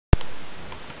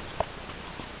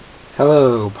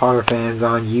Hello, Potter fans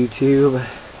on YouTube.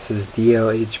 This is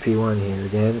DLHP1 here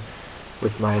again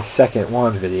with my second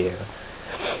wand video.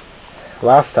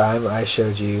 Last time I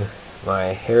showed you my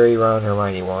Harry, Ron,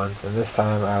 Hermione wands, and this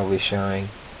time I will be showing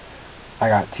I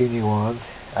got two new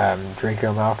wands,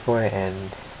 Draco Malfoy and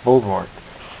Voldemort.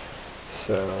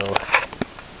 So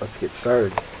let's get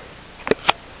started.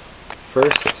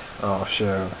 First, I'll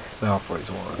show Malfoy's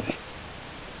wand.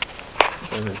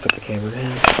 I'm going to put the camera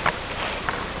in.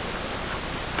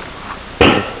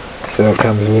 So it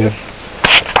comes with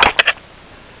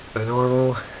the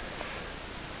normal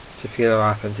certificate of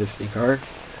authenticity card.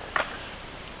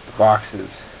 The box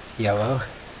is yellow.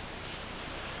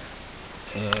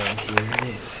 And here it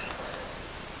is.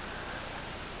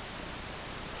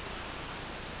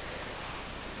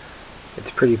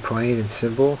 It's pretty plain and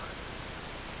simple.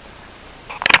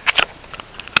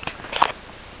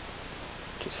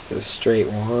 Just a straight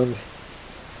wand.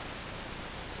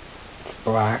 It's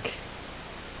black.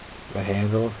 The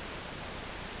handle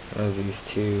has these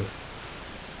two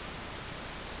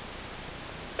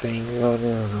things on it. I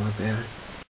don't know what they are.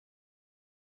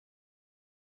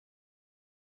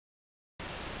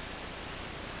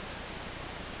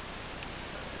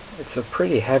 It's a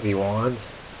pretty heavy wand.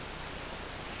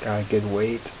 Got a good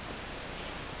weight.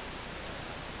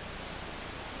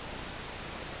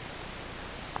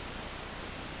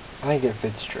 I think it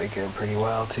fits Draco pretty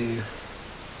well too.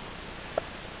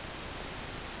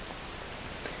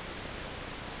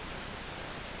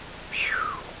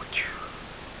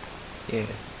 Yeah.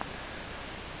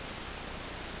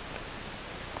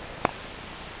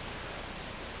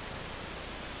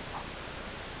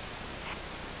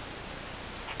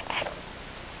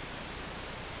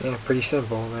 Yeah, pretty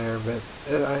simple there, but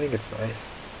I think it's nice.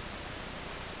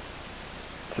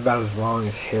 It's about as long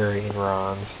as Harry and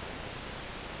Ron's.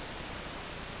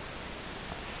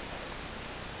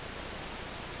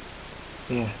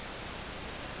 Yeah.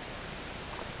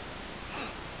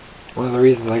 One of the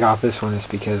reasons I got this one is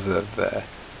because of the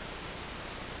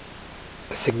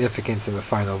significance in the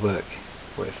final book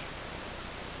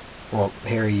well,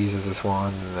 Harry uses this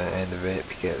wand in the end of it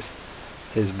because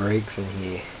his breaks and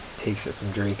he takes it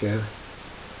from Draco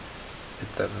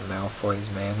at the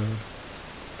Malfoy's Manor.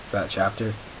 It's that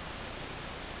chapter.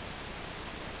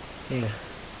 Yeah.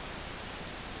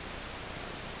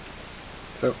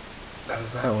 So, that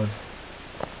was that one.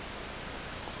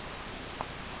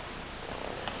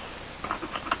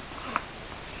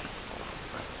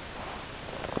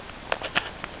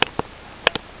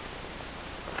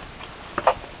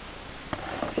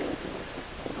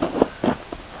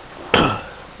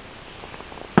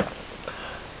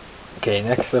 Okay,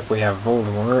 next up we have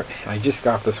Voldemort. I just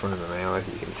got this one in the mail,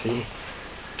 as you can see.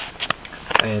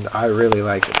 And I really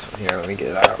like this one. Here, let me get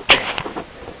it out.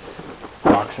 The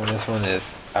box on this one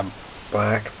is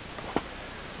black.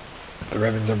 The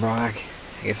ribbons are black.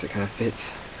 I guess it kind of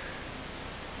fits.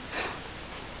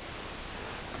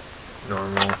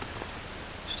 Normal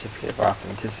certificate of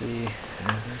authenticity.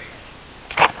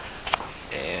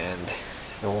 And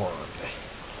the wand.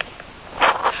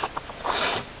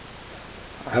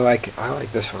 I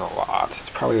like this one a lot. It's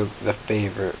probably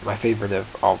my favorite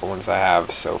of all the ones I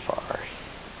have so far.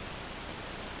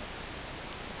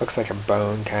 Looks like a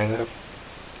bone, kind of.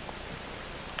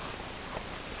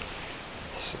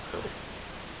 So,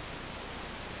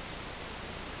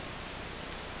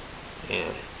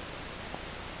 yeah.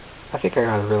 I think I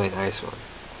got a really nice one.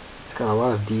 It's got a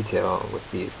lot of detail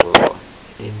with these little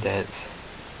indents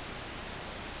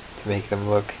to make them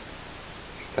look like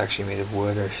it's actually made of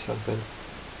wood or something.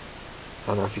 I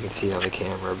don't know if you can see it on the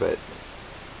camera, but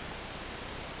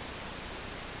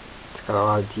it's got a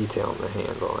lot of detail in the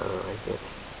handle. I like it.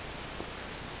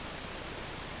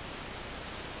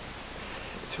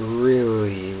 It's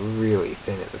really, really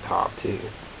thin at the top too,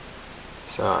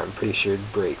 so I'm pretty sure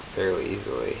it'd break fairly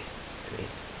easily.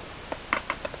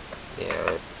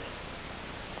 Yeah,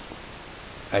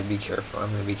 I'd be careful.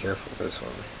 I'm gonna be careful with this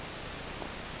one.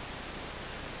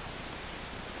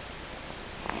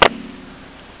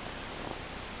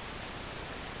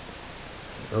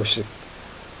 I wish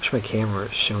my camera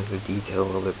is showing the detail a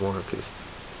little bit more, because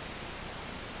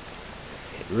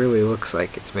it really looks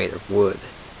like it's made of wood.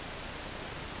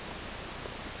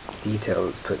 Detail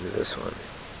is put into this one.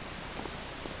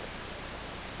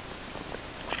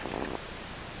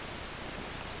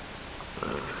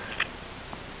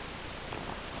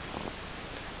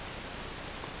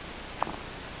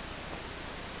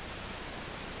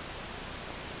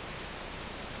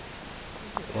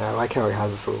 Yeah, I like how it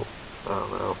has this little, I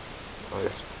don't know, I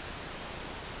guess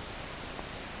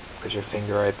put your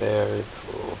finger right there, it's a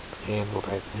little handle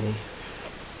type thing.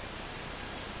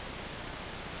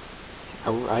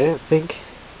 I didn't think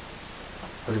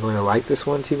I was going to like this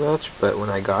one too much, but when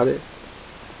I got it,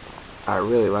 I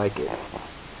really like it. I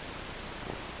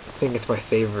think it's my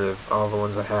favorite of all the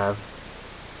ones I have.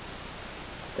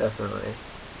 Definitely.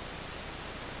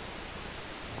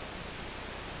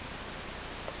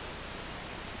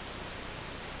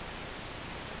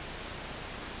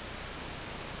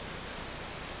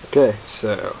 Okay,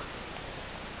 so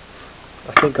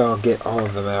I think I'll get all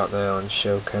of them out now and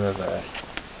show kind of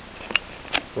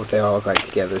what they all look like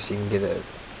together, so you can get a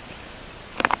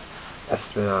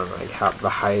estimate on like how the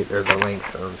height or the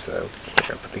length of them. So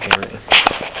I'll put the camera in.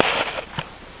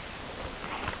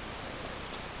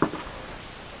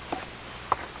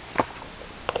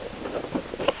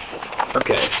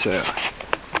 Okay, so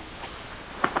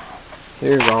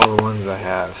here's all the ones I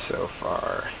have so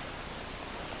far.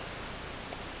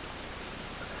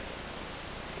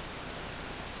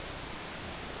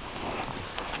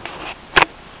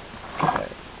 Okay.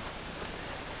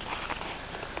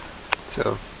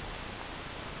 So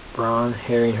Ron,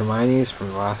 Harry, and Hermione's from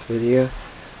the last video.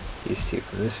 These two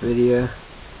from this video.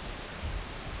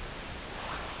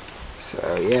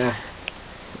 So yeah,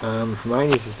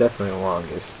 Hermione's is definitely the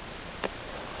longest.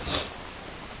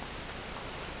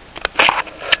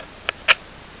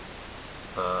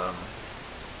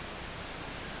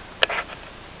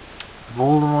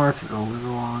 Voldemort's is a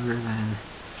little longer than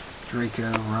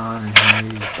Draco, Ron, and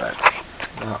Harry's, but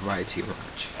not by too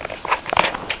much.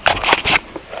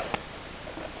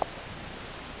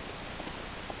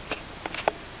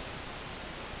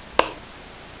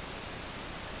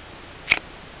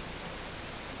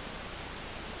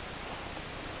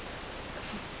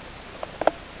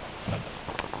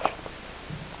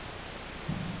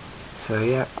 So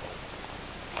yeah,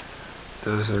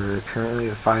 those are currently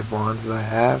the 5 wands that I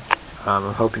have.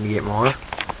 I'm hoping to get more.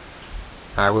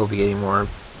 I will be getting more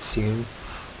soon.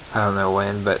 I don't know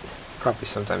when, but probably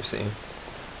sometime soon.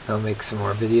 I'll make some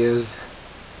more videos.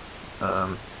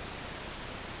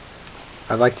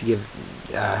 I'd like to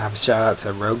have a shout out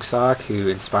to RogueSOck, who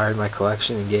inspired my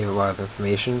collection and gave a lot of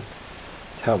information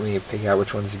to help me pick out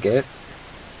which ones to get.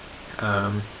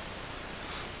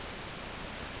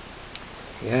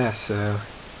 Yeah, so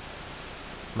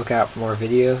look out for more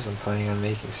videos. I'm planning on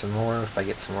making some more if I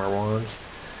get some more wands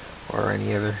or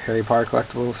any other Harry Potter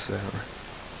collectibles. So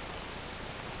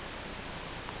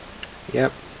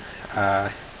yep,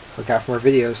 look out for more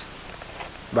videos.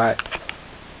 Bye.